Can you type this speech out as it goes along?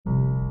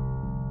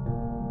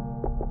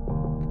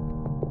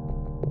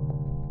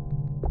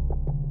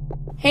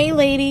Hey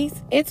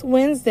ladies, it's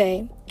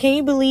Wednesday. Can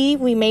you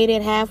believe we made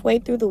it halfway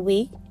through the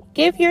week?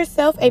 Give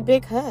yourself a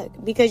big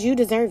hug because you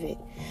deserve it.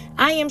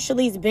 I am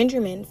Shalise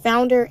Benjamin,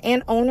 founder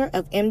and owner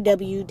of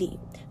MWD,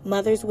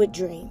 Mothers with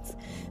Dreams.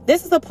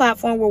 This is a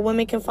platform where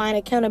women can find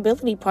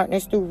accountability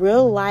partners through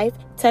real life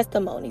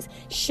testimonies,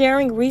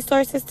 sharing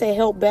resources to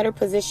help better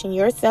position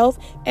yourself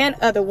and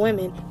other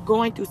women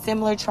going through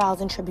similar trials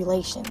and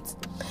tribulations.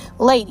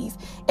 Ladies,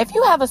 if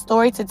you have a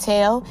story to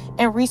tell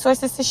and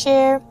resources to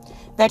share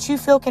that you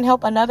feel can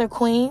help another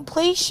queen,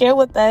 please share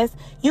with us.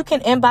 You can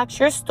inbox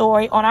your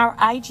story on our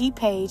IG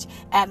page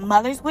at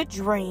Mothers with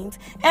Dreams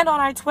and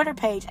on our Twitter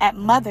page at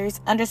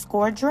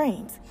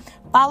Mothers_Dreams.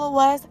 Follow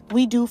us.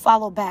 We do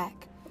follow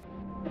back.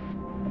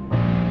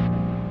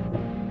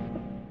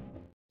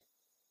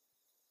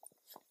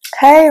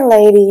 Hey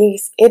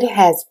ladies, it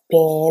has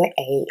been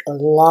a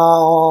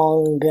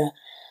long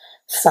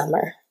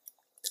summer,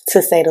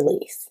 to say the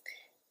least.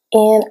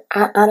 And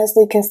I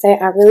honestly can say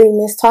I really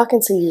miss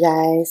talking to you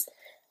guys.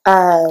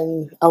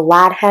 A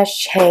lot has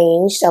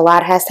changed, a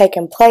lot has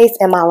taken place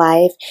in my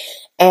life,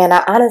 and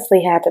I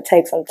honestly had to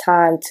take some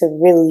time to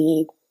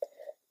really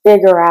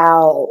figure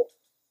out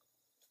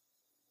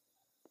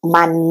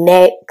my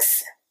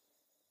next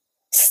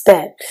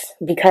steps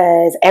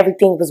because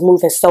everything was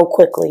moving so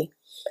quickly.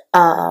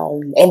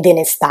 And then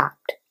it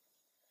stopped.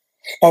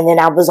 And then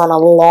I was on a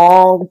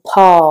long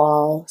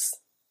pause.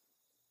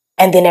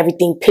 And then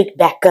everything picked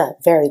back up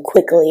very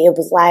quickly. It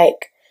was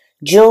like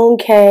June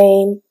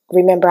came.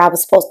 Remember, I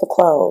was supposed to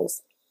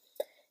close.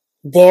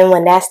 Then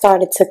when that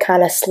started to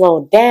kind of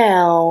slow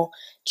down,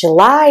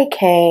 July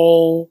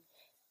came.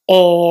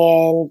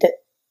 And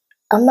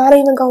I'm not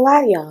even going to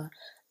lie to y'all.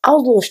 I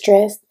was a little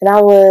stressed. And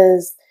I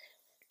was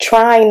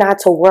trying not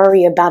to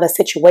worry about a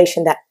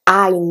situation that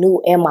I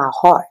knew in my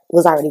heart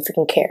was already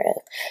taken care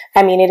of.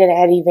 I mean, it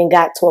had even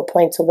got to a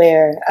point to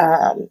where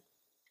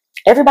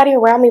everybody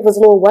around me was a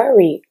little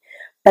worried,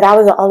 but I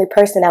was the only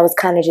person that was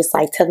kind of just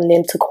like telling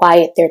them to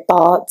quiet their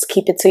thoughts,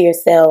 keep it to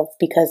yourself,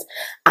 because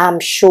I'm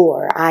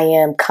sure, I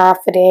am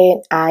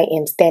confident, I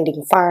am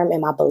standing firm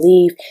in my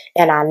belief,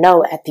 and I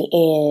know at the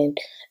end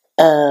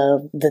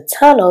of the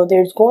tunnel,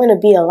 there's going to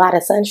be a lot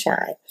of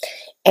sunshine.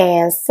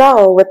 And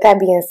so, with that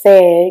being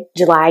said,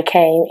 July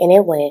came and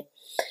it went.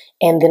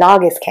 And then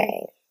August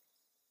came.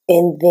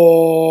 And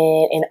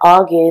then in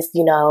August,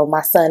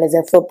 my son is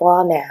in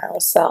football now.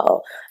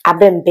 So, I've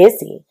been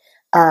busy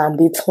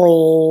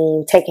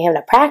between taking him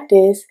to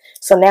practice.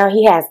 So now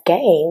he has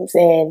games.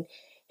 And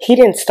he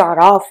didn't start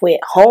off with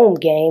home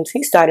games.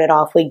 He started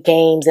off with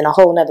games in a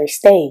whole nother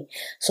state.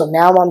 So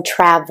now I'm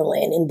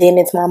traveling. And then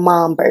it's my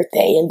mom's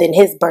birthday. And then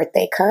his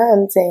birthday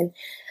comes. And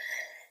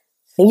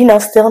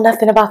still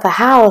nothing about the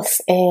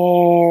house.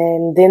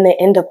 And then the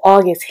end of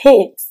August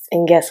hits,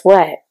 and guess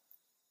what?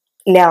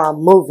 Now I'm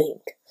moving.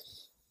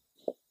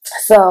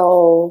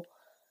 So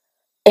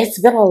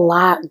it's been a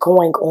lot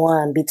going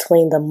on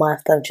between the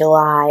month of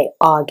July,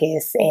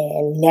 August,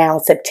 and now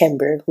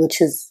September,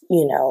 which is,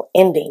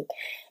 ending.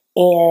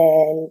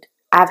 And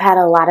I've had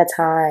a lot of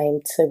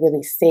time to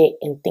really sit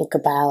and think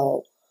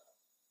about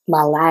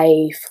my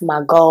life,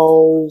 my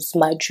goals,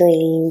 my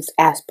dreams,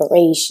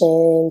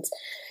 aspirations,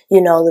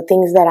 the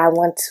things that I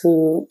want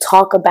to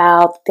talk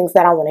about, the things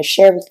that I want to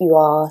share with you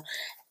all.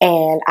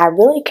 And I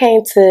really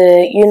came to,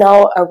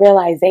 a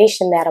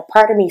realization that a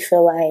part of me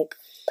feel like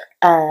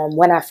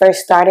when I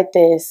first started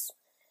this,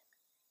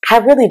 I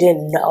really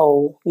didn't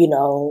know,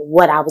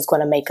 what I was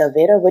going to make of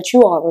it or what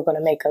you all were going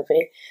to make of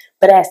it.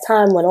 But as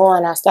time went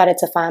on, I started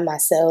to find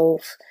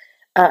myself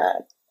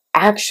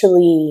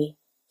actually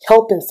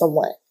helping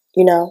someone,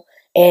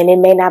 and it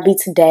may not be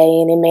today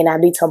and it may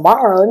not be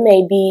tomorrow. It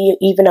may be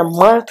even a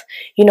month,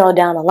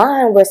 down the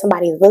line where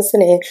somebody's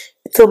listening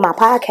to my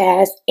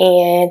podcast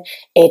and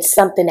it's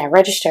something that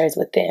registers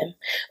with them,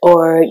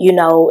 or,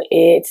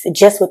 it's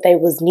just what they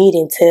was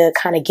needing to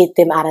kind of get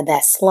them out of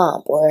that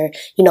slump, or,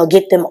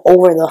 get them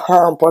over the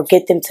hump, or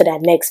get them to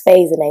that next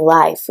phase in their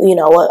life,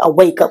 a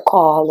wake up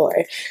call,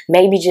 or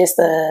maybe just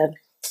a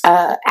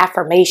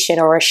affirmation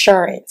or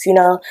assurance,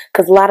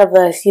 because a lot of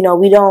us,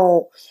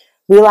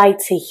 we like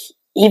to,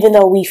 even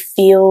though we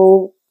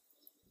feel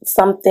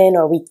something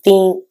or we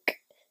think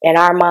in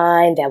our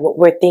mind that what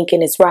we're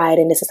thinking is right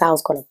and this is how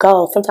it's going to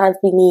go, sometimes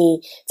we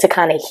need to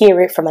kind of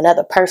hear it from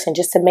another person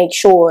just to make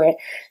sure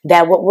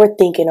that what we're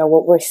thinking or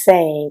what we're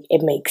saying,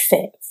 it makes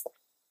sense.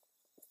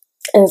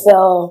 And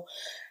so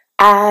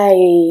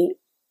I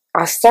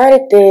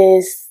started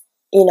this,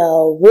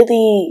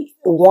 really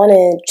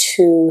wanted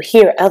to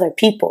hear other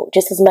people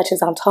just as much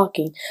as I'm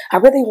talking. I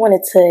really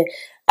wanted to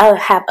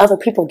have other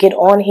people get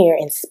on here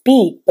and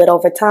speak. But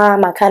over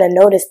time, I kind of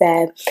noticed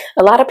that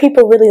a lot of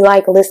people really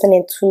like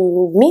listening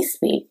to me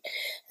speak.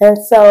 And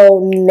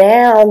so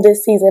now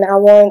this season, I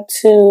want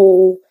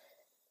to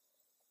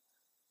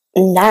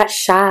not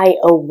shy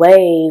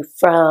away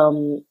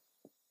from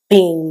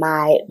being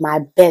my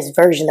best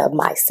version of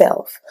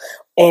myself,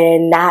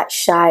 and not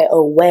shy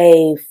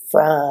away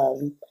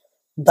from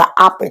the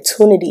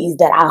opportunities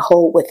that I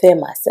hold within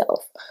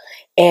myself.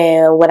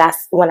 And when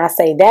I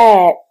say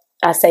that,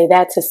 I say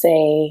that to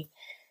say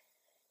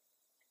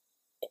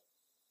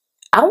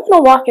I want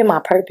to walk in my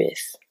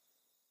purpose.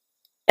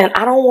 And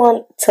I don't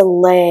want to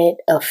let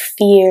a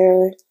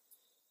fear,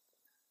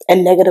 a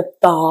negative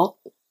thought,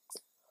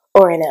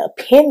 or an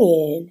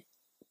opinion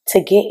to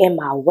get in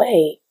my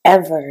way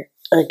ever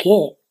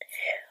again.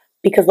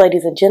 Because,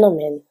 ladies and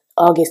gentlemen,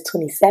 August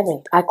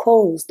 27th, I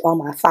closed on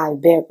my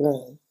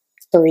 5-bedroom,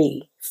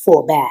 3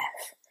 full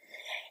bath.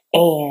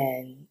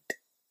 And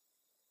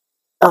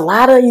a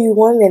lot of you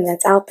women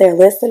that's out there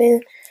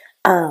listening,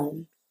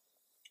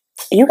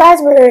 you guys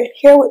were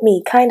here with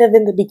me kind of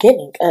in the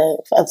beginning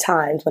of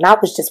times when I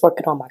was just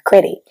working on my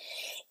credit.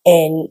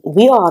 And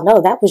we all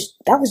know that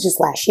was just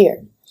last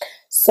year.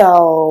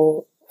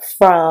 So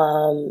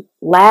from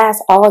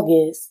last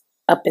August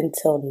up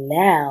until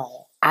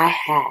now, I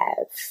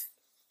have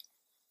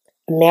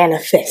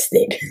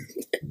manifested.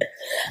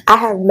 I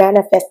have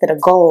manifested a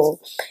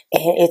goal,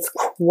 and it's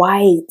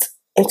quite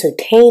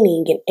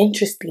entertaining and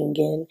interesting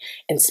and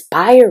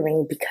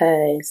inspiring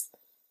because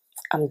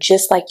I'm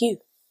just like you.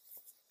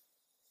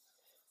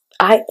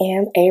 I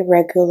am a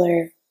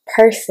regular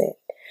person.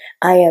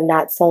 I am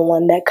not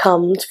someone that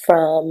comes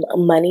from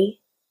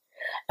money.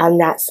 I'm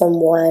not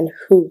someone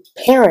who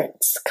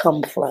parents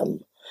come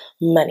from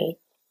money.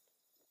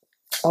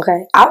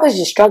 Okay? I was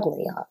just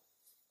struggling, y'all.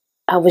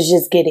 I was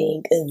just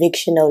getting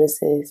eviction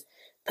notices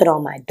put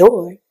on my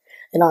door.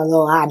 And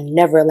although I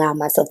never allowed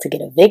myself to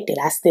get evicted,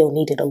 I still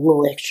needed a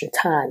little extra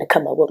time to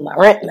come up with my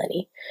rent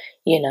money,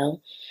 you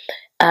know.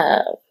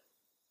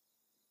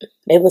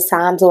 There was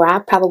times where I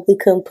probably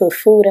couldn't put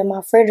food in my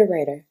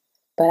refrigerator,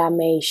 but I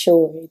made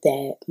sure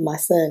that my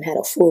son had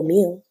a full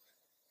meal,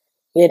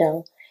 you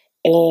know.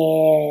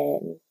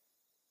 And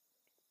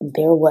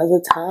there was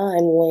a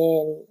time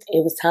when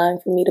it was time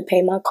for me to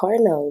pay my car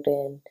note,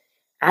 and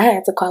I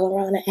had to call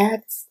around and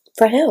ask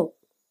for help.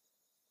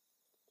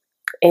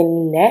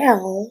 And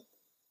now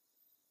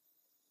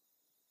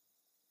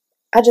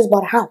I just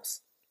bought a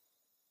house.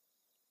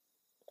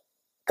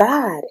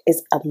 God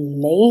is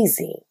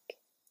amazing,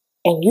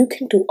 and you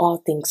can do all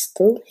things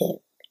through him.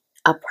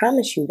 I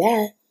promise you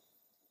that.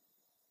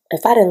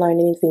 If I didn't learn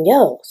anything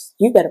else,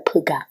 you better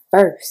put God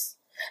first.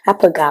 I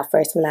put God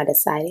first when I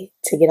decided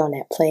to get on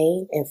that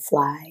plane and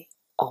fly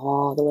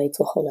all the way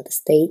to a whole other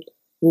state.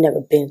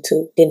 Never been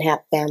to, didn't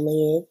have family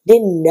in,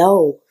 didn't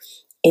know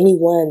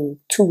anyone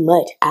too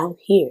much out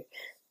here.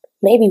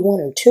 Maybe one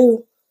or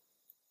two,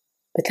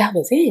 but that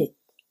was it.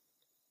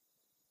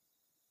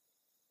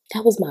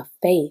 That was my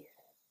faith.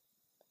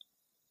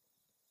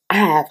 I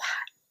have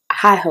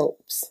high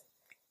hopes,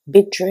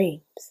 big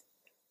dreams.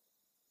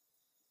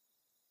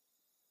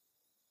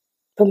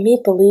 But me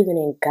believing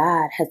in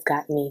God has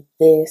got me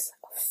this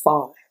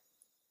far.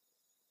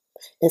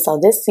 And so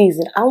this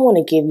season, I want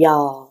to give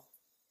y'all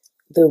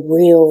the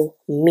real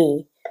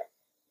me.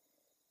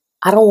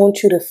 I don't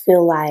want you to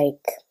feel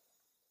like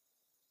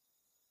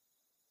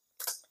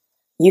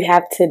you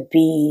have to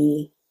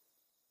be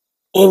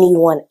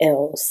anyone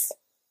else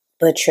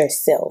but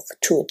yourself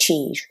to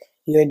achieve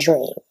your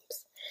dreams.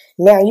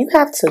 Now, you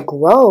have to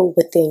grow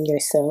within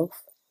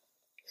yourself.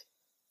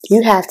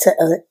 You have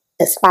to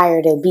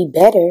aspire to be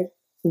better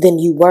than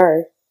you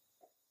were.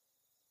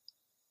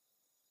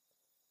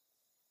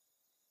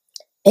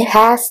 It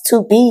has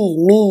to be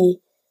me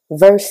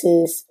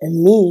versus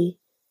me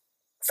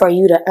for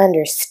you to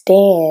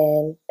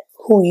understand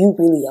who you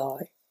really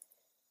are.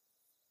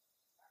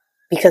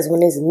 Because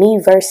when it's me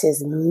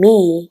versus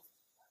me,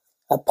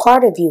 a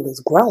part of you is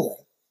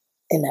growing,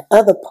 and the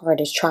other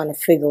part is trying to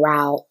figure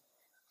out,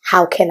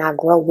 how can I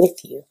grow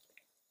with you?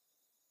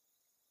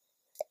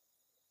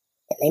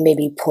 And they may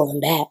be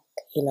pulling back,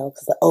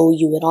 because the old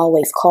you, it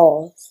always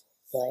calls.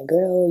 Like,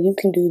 girl, you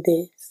can do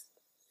this.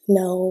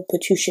 No,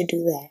 but you should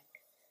do that.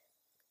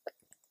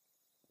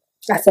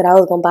 I said I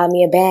was going to buy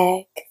me a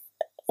bag,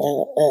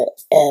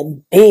 a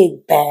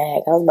big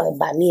bag. I was about to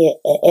buy me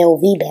an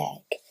LV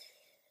bag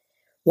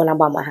when I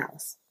bought my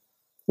house.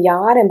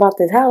 Y'all, I done bought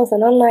this house,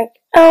 and I'm like,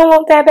 I don't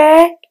want that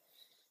bag.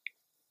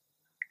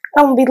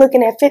 I'm going to be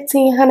looking at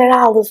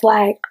 $1,500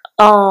 like,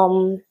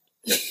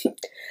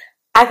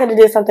 I could have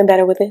did something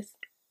better with this.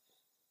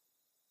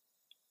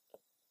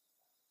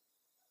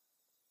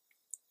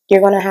 You're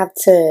going to have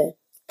to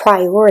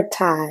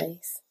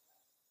prioritize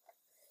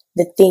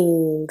the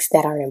things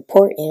that are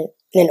important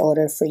in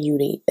order for you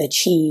to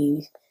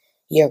achieve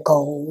your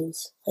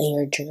goals and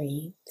your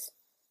dreams.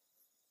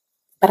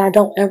 But I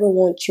don't ever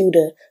want you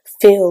to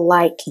feel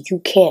like you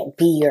can't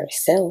be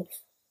yourself.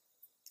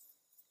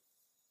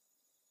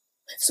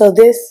 So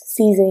this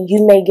season,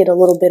 you may get a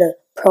little bit of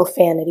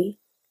profanity.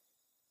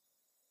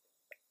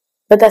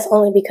 But that's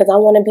only because I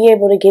want to be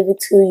able to give it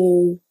to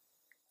you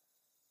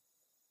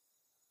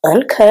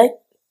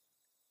uncut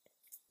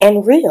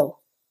and real.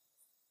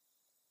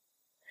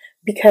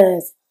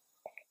 Because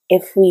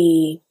if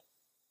we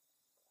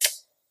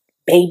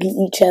baby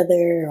each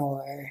other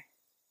or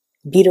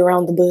beat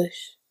around the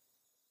bush,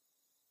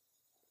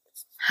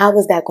 how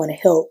is that going to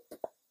help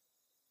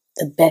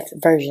the best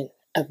version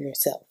of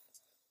yourself?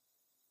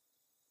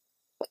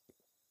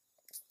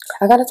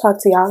 I got to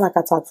talk to y'all like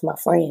I talk to my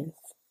friends.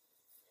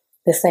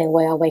 The same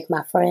way I wake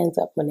my friends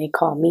up when they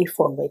call me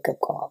for a wake up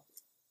call.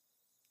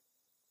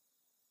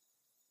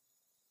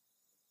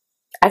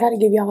 I gotta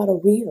give y'all the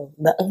real,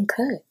 the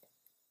uncut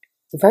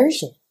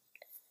version.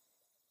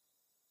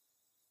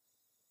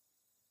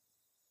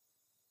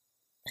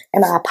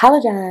 And I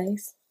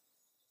apologize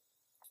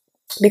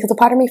because a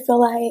part of me feel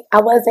like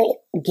I wasn't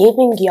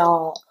giving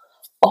y'all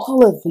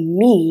all of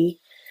me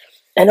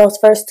in those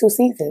first 2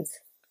 seasons.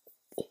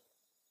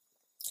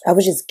 I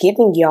was just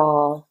giving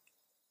y'all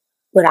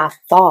what I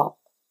thought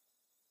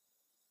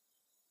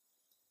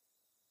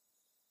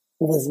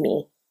was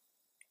me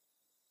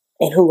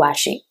and who I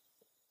should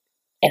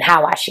and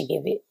how I should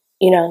give it,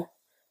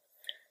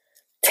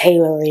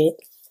 tailor it.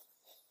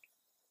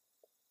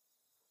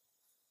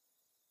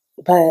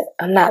 But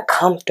I'm not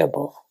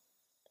comfortable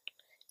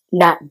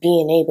not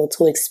being able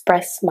to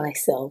express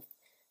myself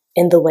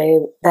in the way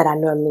that I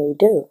normally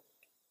do.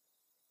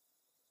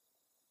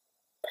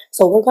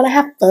 So we're going to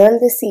have fun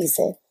this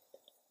season.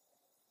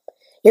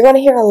 You're going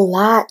to hear a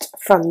lot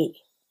from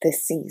me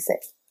this season.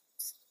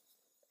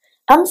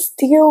 I'm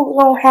still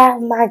going to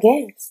have my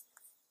guests.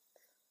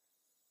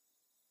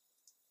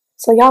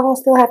 So y'all going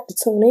to still have to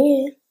tune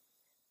in.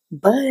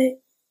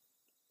 But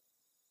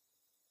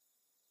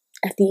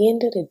at the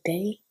end of the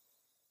day,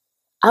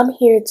 I'm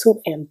here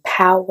to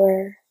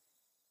empower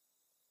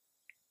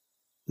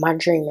my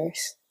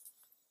dreamers.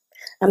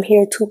 I'm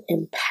here to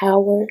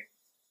empower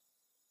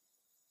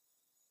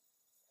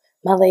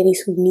my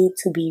ladies who need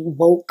to be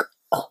woke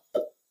up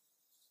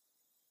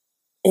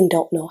and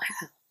don't know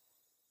how.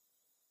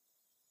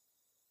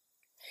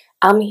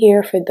 I'm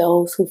here for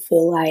those who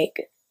feel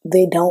like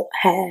they don't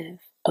have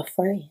a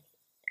friend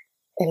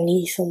and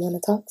need someone to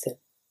talk to.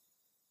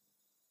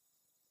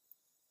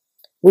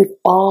 We've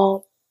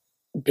all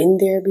been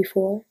there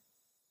before.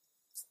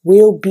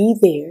 We'll be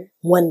there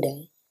one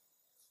day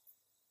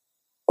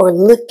or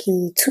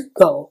looking to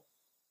go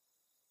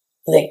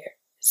there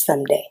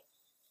someday.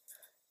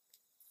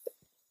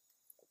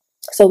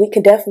 So we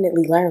could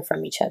definitely learn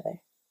from each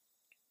other.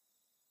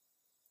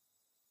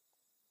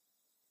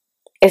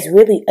 It's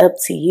really up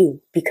to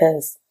you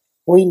because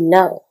we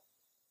know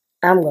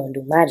I'm going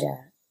to do my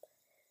job.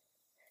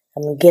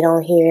 I'm going to get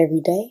on here every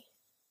day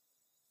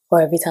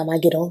or every time I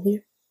get on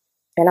here,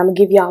 and I'm going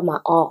to give y'all my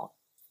all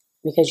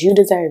because you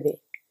deserve it.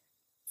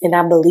 And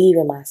I believe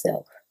in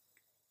myself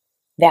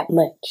that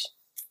much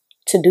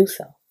to do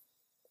so.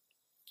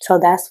 So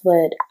that's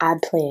what I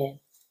plan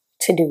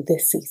to do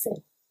this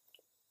season,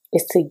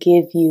 is to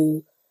give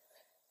you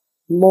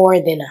more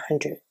than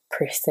 100%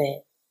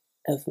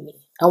 of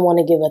me. I want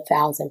to give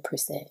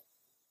 1,000%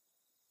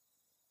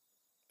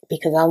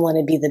 because I want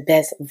to be the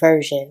best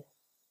version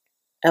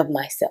of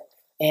myself.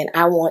 And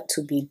I want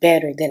to be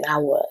better than I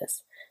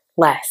was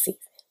last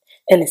season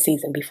and the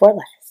season before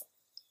last.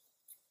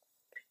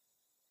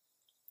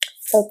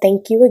 So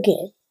thank you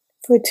again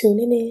for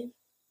tuning in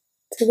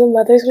to the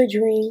Mothers with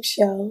Dreams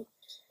show.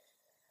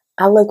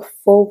 I look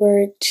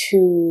forward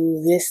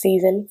to this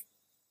season.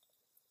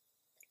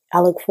 I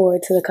look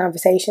forward to the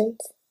conversations.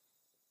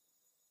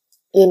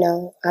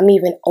 I'm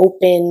even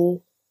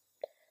open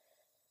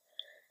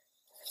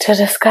to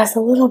discuss a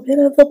little bit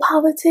of the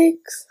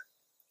politics.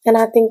 And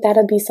I think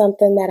that'll be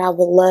something that I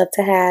would love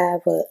to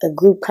have a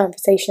group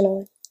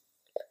conversation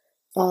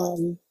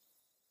on.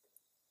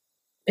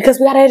 Because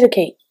we got to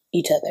educate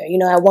each other.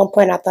 At one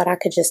point I thought I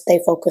could just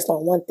stay focused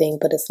on one thing,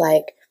 but it's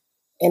like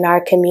in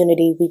our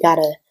community, we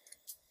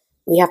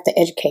have to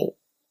educate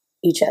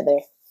each other.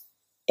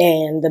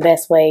 And the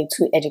best way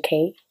to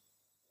educate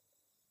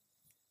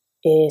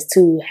is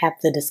to have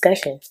the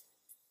discussion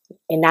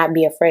and not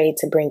be afraid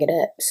to bring it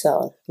up.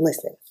 So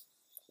listen,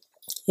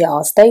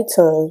 y'all stay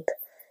tuned.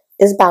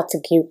 It's about to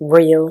get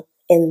real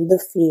in the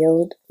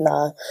field.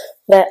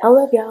 But I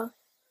love y'all.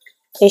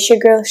 It's your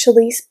girl,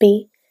 Shalise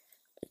B.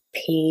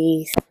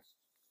 Peace.